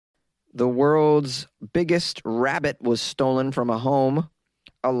The world's biggest rabbit was stolen from a home.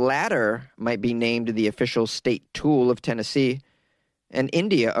 A ladder might be named the official state tool of Tennessee. And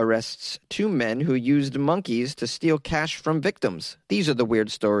India arrests 2 men who used monkeys to steal cash from victims. These are the weird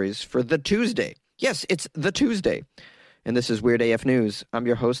stories for the Tuesday. Yes, it's the Tuesday. And this is Weird AF News. I'm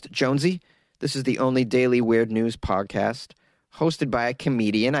your host, Jonesy. This is the only daily weird news podcast hosted by a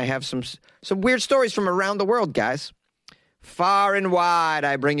comedian. I have some weird stories from around the world, guys. Far and wide,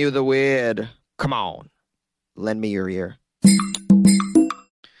 I bring you the weird. Come on, lend me your ear.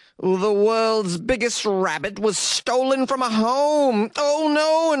 The world's biggest rabbit was stolen from a home. Oh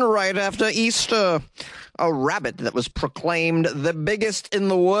no, and right after Easter. A rabbit that was proclaimed the biggest in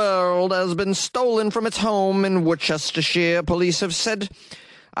the world has been stolen from its home in Worcestershire, police have said.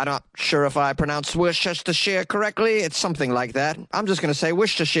 I'm not sure if I pronounced Worcestershire correctly. It's something like that. I'm just going to say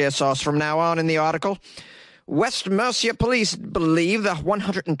Worcestershire sauce from now on in the article. West Mercia police believe the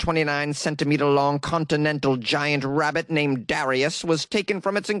 129-centimeter-long continental giant rabbit named Darius was taken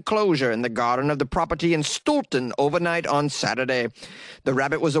from its enclosure in the garden of the property in Stoulton overnight on Saturday. The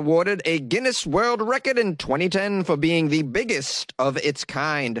rabbit was awarded a Guinness World Record in 2010 for being the biggest of its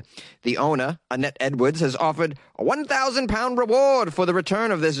kind. The owner, Annette Edwards, has offered a £1,000 reward for the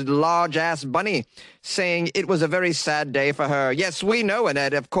return of this large-ass bunny, saying it was a very sad day for her. Yes, we know,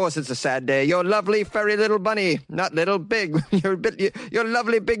 Annette. Of course it's a sad day. Your lovely, furry little bunny, not little, big, your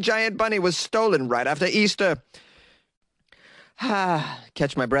lovely, big, giant bunny was stolen right after Easter.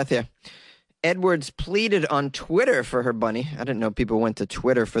 Catch my breath here. Edwards pleaded on Twitter for her bunny. I didn't know people went to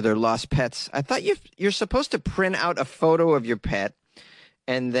Twitter for their lost pets. I thought you're supposed to print out a photo of your pet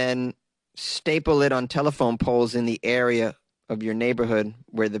and then staple it on telephone poles in the area of your neighborhood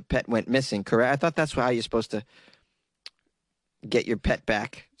where the pet went missing, correct? I thought that's how you're supposed to get your pet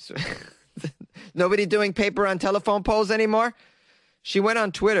back. So, nobody doing paper on telephone poles anymore? She went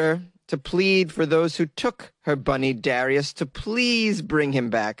on Twitter to plead for those who took her bunny Darius to please bring him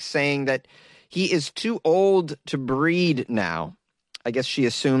back, saying that he is too old to breed now. I guess she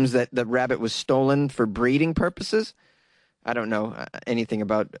assumes that the rabbit was stolen for breeding purposes. I don't know anything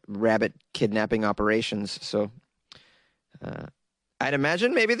about rabbit kidnapping operations, so I'd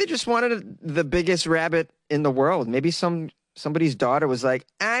imagine maybe they just wanted the biggest rabbit in the world. Maybe somebody's daughter was like,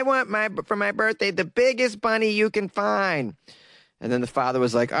 I want for my birthday the biggest bunny you can find. And then the father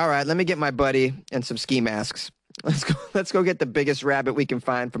was like, all right, let me get my buddy and some ski masks. Let's go get the biggest rabbit we can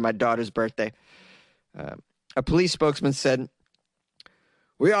find for my daughter's birthday. A police spokesman said,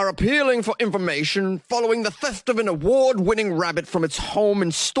 we are appealing for information following the theft of an award-winning rabbit from its home in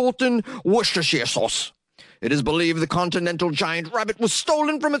Stoulton, Worcestershire sauce. It is believed the continental giant rabbit was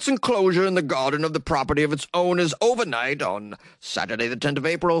stolen from its enclosure in the garden of the property of its owners overnight on Saturday, the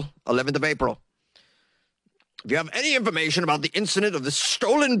 11th of April. If you have any information about the incident of the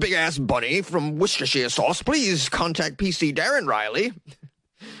stolen big-ass bunny from Worcestershire sauce, please contact PC Darren Riley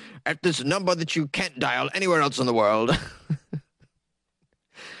at this number that you can't dial anywhere else in the world.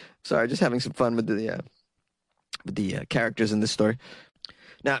 Sorry, just having some fun with the characters in this story.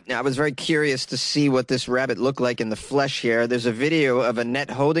 Now, I was very curious to see what this rabbit looked like in the flesh here. There's a video of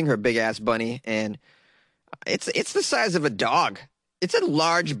Annette holding her big-ass bunny, and it's the size of a dog. It's a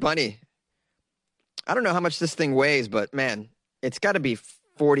large bunny. I don't know how much this thing weighs, but, man, it's got to be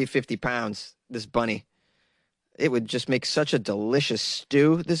 40, 50 pounds, this bunny. It would just make such a delicious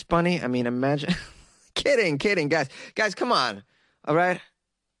stew, this bunny. I mean, imagine. Kidding, guys. Guys, come on, all right?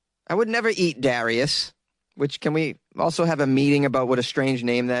 I would never eat Darius, which can we also have a meeting about what a strange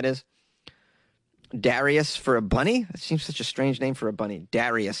name that is? Darius for a bunny? That seems such a strange name for a bunny.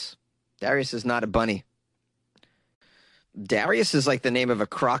 Darius. Darius is not a bunny. Darius is like the name of a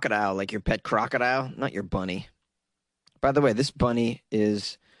crocodile, like your pet crocodile, not your bunny. By the way, this bunny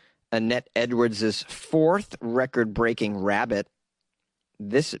is Annette Edwards' 4th record-breaking rabbit.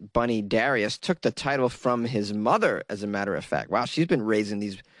 This bunny, Darius, took the title from his mother, as a matter of fact. Wow, she's been raising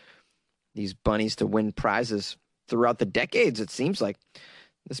these bunnies to win prizes throughout the decades, it seems like.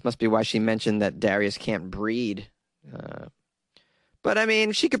 This must be why she mentioned that Darius can't breed. But, I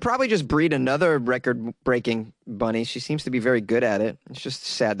mean, she could probably just breed another record-breaking bunny. She seems to be very good at it. It's just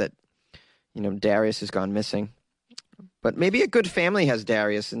sad that, Darius has gone missing. But maybe a good family has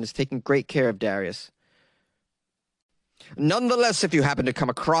Darius and is taking great care of Darius. Nonetheless, if you happen to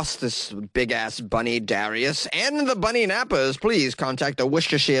come across this big-ass bunny Darius and the bunny nappers, please contact the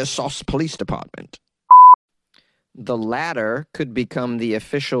Worcestershire Sauce Police Department. The latter could become the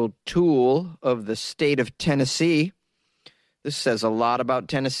official tool of the state of Tennessee. This says a lot about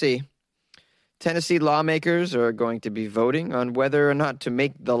Tennessee. Tennessee lawmakers are going to be voting on whether or not to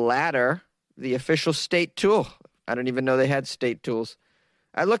make the latter the official state tool. I don't even know they had state tools.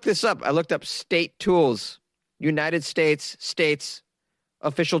 I looked this up. I looked up state tools. United States, states,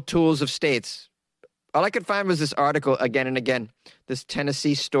 official tools of states. All I could find was this article again and again, this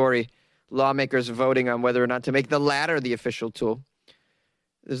Tennessee story, lawmakers voting on whether or not to make the latter the official tool.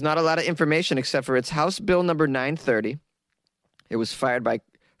 There's not a lot of information except for it's House Bill number 930. It was filed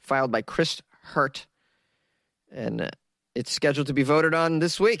by Chris Hurt, and it's scheduled to be voted on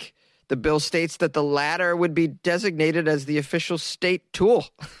this week. The bill states that the latter would be designated as the official state tool.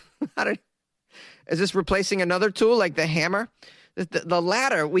 Is this replacing another tool like the hammer? The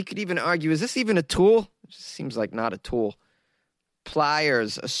latter, we could even argue, is this even a tool? It just seems like not a tool.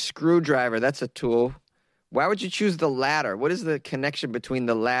 Pliers, a screwdriver, that's a tool. Why would you choose the latter? What is the connection between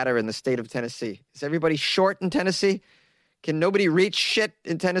the latter and the state of Tennessee? Is everybody short in Tennessee? Can nobody reach shit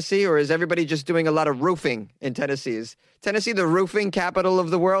in Tennessee, or is everybody just doing a lot of roofing in Tennessee? Is Tennessee the roofing capital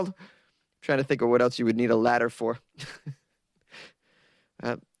of the world? I'm trying to think of what else you would need a ladder for.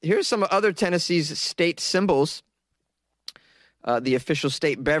 Here's some other Tennessee's state symbols. The official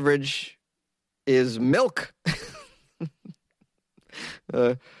state beverage is milk.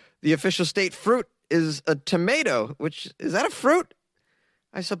 The official state fruit is a tomato, which, is that a fruit?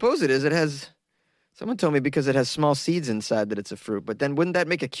 I suppose it is. It has, someone told me because it has small seeds inside that it's a fruit, but then wouldn't that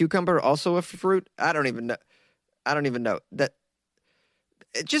make a cucumber also a fruit? I don't even know. That,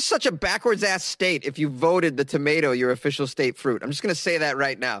 it's just such a backwards ass state if you voted the tomato your official state fruit. I'm just going to say that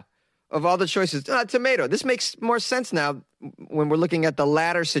right now. Of all the choices, tomato. This makes more sense now when we're looking at the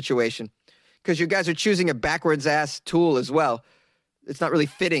latter situation, because you guys are choosing a backwards ass tool as well. It's not really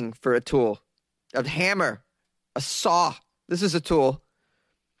fitting for a tool. A hammer, a saw. This is a tool.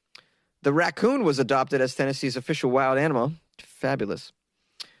 The raccoon was adopted as Tennessee's official wild animal. Fabulous.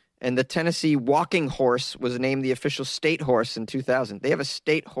 And the Tennessee walking horse was named the official state horse in 2000. They have a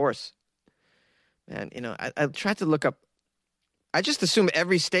state horse. And, I tried to look up. I just assume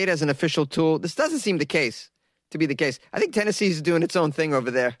every state has an official tool. This doesn't seem to be the case. I think Tennessee's doing its own thing over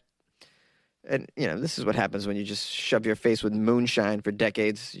there. And, this is what happens when you just shove your face with moonshine for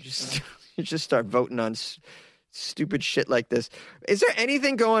decades. You just start voting on stupid shit like this. Is there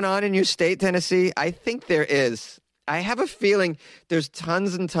anything going on in your state, Tennessee? I think there is. I have a feeling there's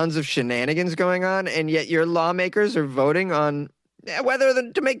tons and tons of shenanigans going on, and yet your lawmakers are voting on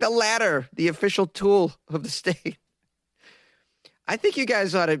whether to make the latter the official tool of the state. I think you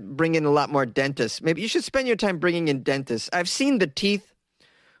guys ought to bring in a lot more dentists. Maybe you should spend your time bringing in dentists. I've seen the teeth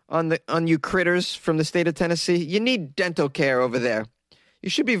on you critters from the state of Tennessee. You need dental care over there. You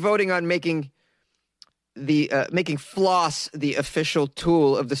should be voting on making floss the official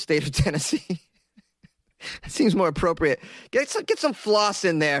tool of the state of Tennessee. It seems more appropriate. Get some floss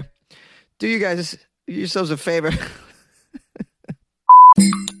in there. Do yourselves a favor.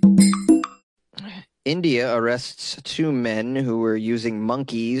 India arrests 2 men who were using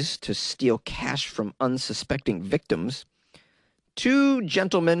monkeys to steal cash from unsuspecting victims. 2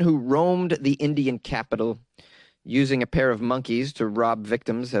 gentlemen who roamed the Indian capital using a pair of monkeys to rob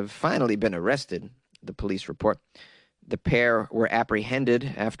victims have finally been arrested, the police report. The pair were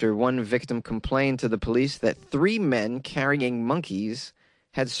apprehended after one victim complained to the police that 3 men carrying monkeys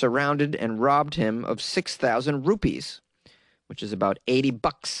had surrounded and robbed him of 6,000 rupees, which is about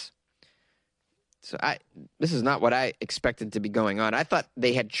 $80. So this is not what I expected to be going on. I thought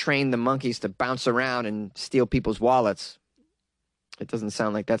they had trained the monkeys to bounce around and steal people's wallets. It doesn't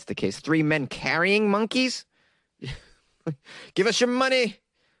sound like that's the case. 3 men carrying monkeys? Give us your money.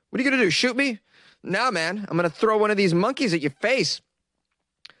 What are you going to do, shoot me? No, man. I'm going to throw one of these monkeys at your face.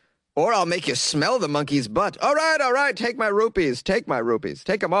 Or I'll make you smell the monkey's butt. All right. Take my rupees. Take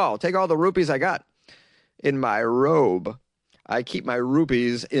them all. Take all the rupees I got in my robe. I keep my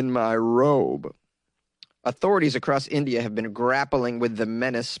rupees in my robe. Authorities across India have been grappling with the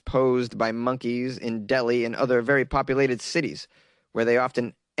menace posed by monkeys in Delhi and other very populated cities, where they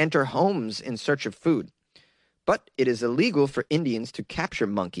often enter homes in search of food. But it is illegal for Indians to capture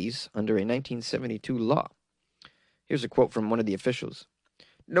monkeys under a 1972 law. Here's a quote from one of the officials.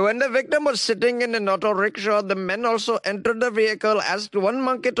 When the victim was sitting in an auto rickshaw, the men also entered the vehicle, asked one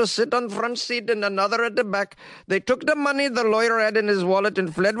monkey to sit on front seat and another at the back. They took the money the lawyer had in his wallet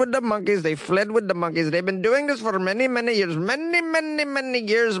and fled with the monkeys. They've been doing this for many, many years. Many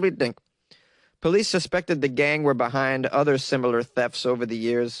years, we think. Police suspected the gang were behind other similar thefts over the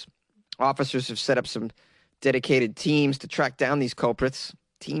years. Officers have set up some dedicated teams to track down these culprits.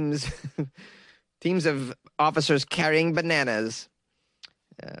 Teams of officers carrying bananas.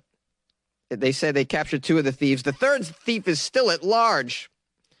 They say they captured 2 of the thieves. The 3rd thief is still at large.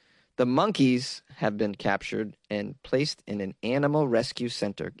 The monkeys have been captured and placed in an animal rescue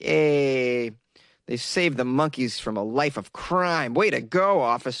center. Yay! They saved the monkeys from a life of crime. Way to go,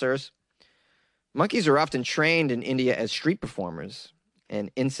 officers. Monkeys are often trained in India as street performers, and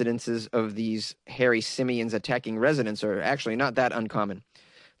incidences of these hairy simians attacking residents are actually not that uncommon.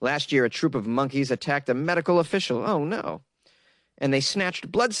 Last year, a troop of monkeys attacked a medical official. Oh, no. And they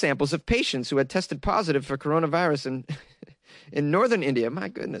snatched blood samples of patients who had tested positive for coronavirus in northern India. My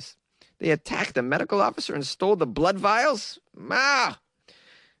goodness. They attacked a medical officer and stole the blood vials? Ah!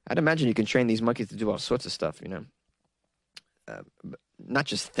 I'd imagine you can train these monkeys to do all sorts of stuff, not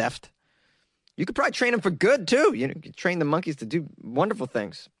just theft. You could probably train them for good, too. You could train the monkeys to do wonderful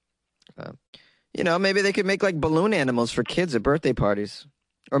things. Maybe they could make, like, balloon animals for kids at birthday parties.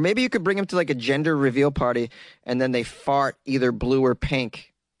 Or maybe you could bring them to, like, a gender reveal party, and then they fart either blue or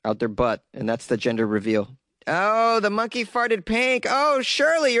pink out their butt, and that's the gender reveal. Oh, the monkey farted pink. Oh,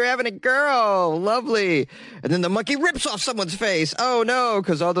 Shirley, you're having a girl. Lovely. And then the monkey rips off someone's face. Oh, no,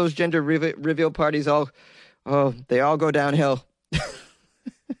 because all those gender reveal parties they all go downhill.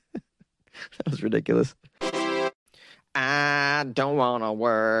 That was ridiculous. I don't want to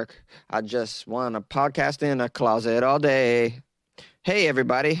work. I just want to podcast in a closet all day. Hey,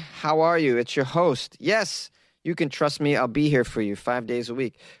 everybody. How are you? It's your host. Yes, you can trust me. I'll be here for you 5 days a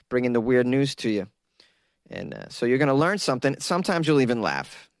week, bringing the weird news to you. And so you're going to learn something. Sometimes you'll even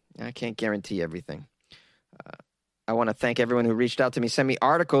laugh. I can't guarantee everything. I want to thank everyone who reached out to me, sent me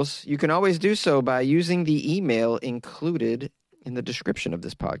articles. You can always do so by using the email included in the description of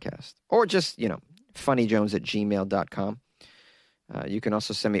this podcast. Or just, funnyjones@gmail.com. You can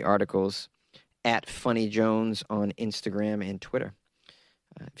also send me articles at funnyjones on Instagram and Twitter.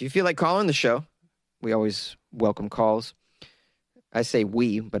 If you feel like calling the show, we always welcome calls. I say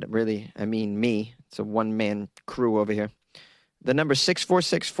we, but really, I mean me. It's a one-man crew over here. The number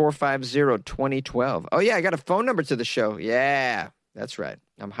 646-450-2012. Oh, yeah, I got a phone number to the show. Yeah, that's right.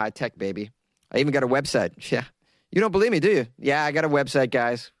 I'm high-tech, baby. I even got a website. Yeah. You don't believe me, do you? Yeah, I got a website,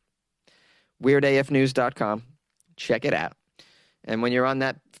 guys. WeirdAFnews.com. Check it out. And when you're on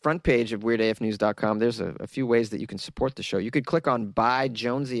that front page of WeirdAFnews.com, there's a few ways that you can support the show. You could click on Buy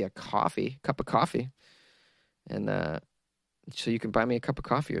Jonesy a cup of coffee. And so you can buy me a cup of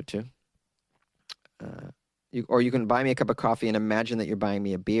coffee or two. Or you can buy me a cup of coffee and imagine that you're buying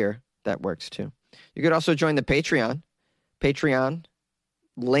me a beer. That works too. You could also join the Patreon. Patreon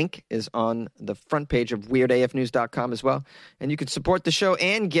link is on the front page of WeirdAFnews.com as well. And you can support the show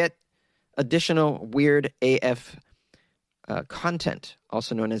and get additional Weird AF content,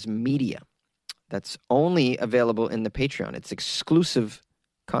 also known as media. That's only available in the Patreon. It's exclusive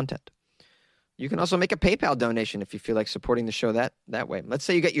content. You can also make a PayPal donation if you feel like supporting the show that way. Let's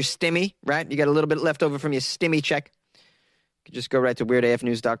say you get your stimmy, right? You got a little bit left over from your stimmy check. You can just go right to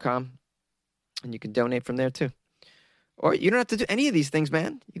WeirdAFnews.com and you can donate from there too. Or you don't have to do any of these things,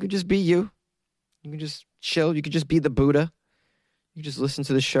 man. You can just be you. You can just chill. You can just be the Buddha. You can just listen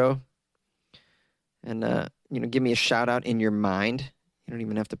to the show and, give me a shout out in your mind. You don't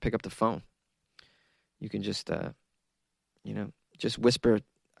even have to pick up the phone. You can just, just whisper,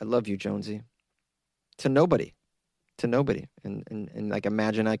 I love you, Jonesy. To nobody, and like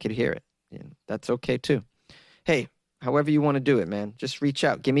imagine I could hear it. That's okay too. Hey, however you want to do it, man, just reach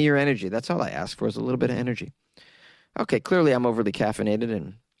out. Give me your energy. That's all I ask for is a little bit of energy. Okay, clearly I'm overly caffeinated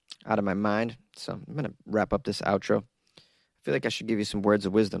and out of my mind, so I'm going to wrap up this outro. I feel like I should give you some words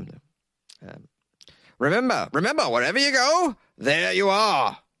of wisdom. Remember, wherever you go, there you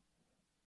are.